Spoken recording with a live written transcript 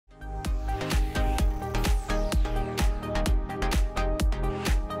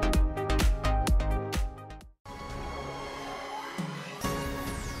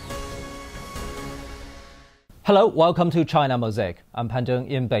Hello, welcome to China Mosaic. I'm Pan Deng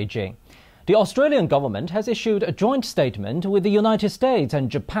in Beijing. The Australian government has issued a joint statement with the United States and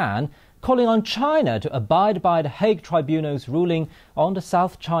Japan calling on China to abide by the Hague Tribunal's ruling on the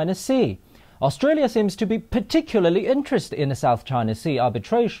South China Sea. Australia seems to be particularly interested in the South China Sea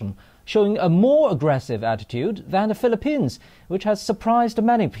arbitration, showing a more aggressive attitude than the Philippines, which has surprised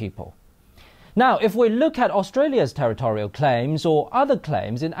many people. Now, if we look at Australia's territorial claims or other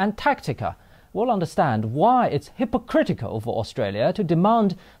claims in Antarctica, we'll understand why it's hypocritical for Australia to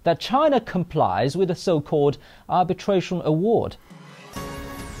demand that China complies with the so-called arbitration award.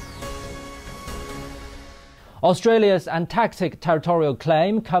 Australia's Antarctic territorial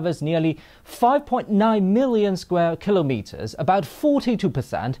claim covers nearly 5.9 million square kilometres, about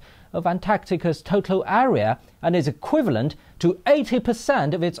 42% of Antarctica's total area, and is equivalent to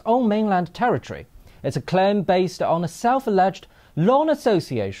 80% of its own mainland territory. It's a claim based on a self-alleged long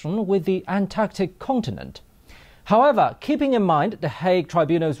association with the Antarctic continent. However, keeping in mind the Hague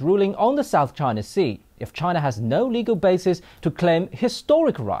Tribunal's ruling on the South China Sea, if China has no legal basis to claim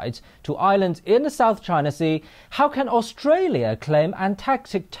historic rights to islands in the South China Sea, how can Australia claim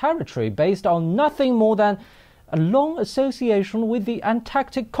Antarctic territory based on nothing more than a long association with the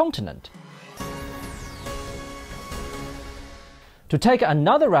Antarctic continent? To take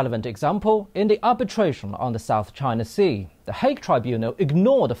another relevant example, in the arbitration on the South China Sea, the Hague Tribunal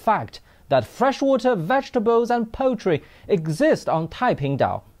ignored the fact that freshwater vegetables and poultry exist on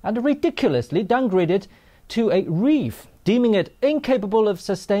Taipingdao and ridiculously downgraded to a reef, deeming it incapable of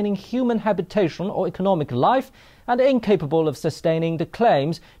sustaining human habitation or economic life and incapable of sustaining the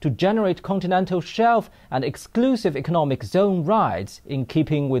claims to generate continental shelf and exclusive economic zone rights in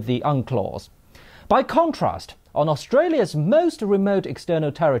keeping with the UNCLOS. By contrast, on Australia's most remote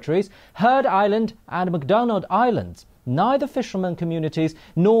external territories, Heard Island and McDonald Islands, neither fishermen communities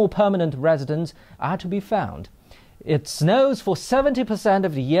nor permanent residents are to be found. It snows for 70%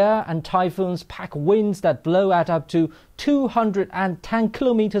 of the year, and typhoons pack winds that blow at up to 210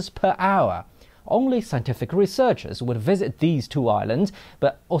 kilometers per hour. Only scientific researchers would visit these two islands,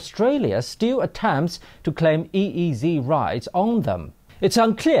 but Australia still attempts to claim EEZ rights on them. It's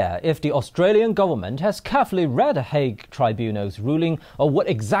unclear if the Australian government has carefully read the Hague Tribunal's ruling or what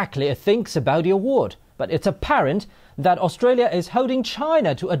exactly it thinks about the award, but it's apparent that Australia is holding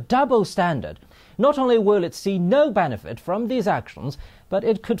China to a double standard. Not only will it see no benefit from these actions, but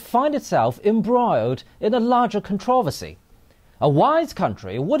it could find itself embroiled in a larger controversy. A wise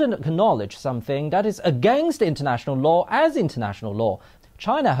country wouldn't acknowledge something that is against international law as international law.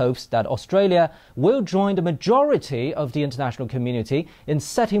 China hopes that Australia will join the majority of the international community in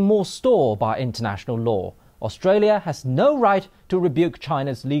setting more store by international law. Australia has no right to rebuke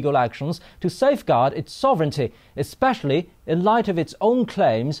China's legal actions to safeguard its sovereignty, especially in light of its own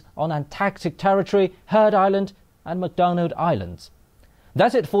claims on Antarctic territory, Heard Island and McDonald Islands.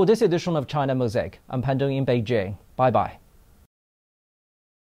 That's it for this edition of China Mosaic. I'm Pan Deng in Beijing. Bye-bye.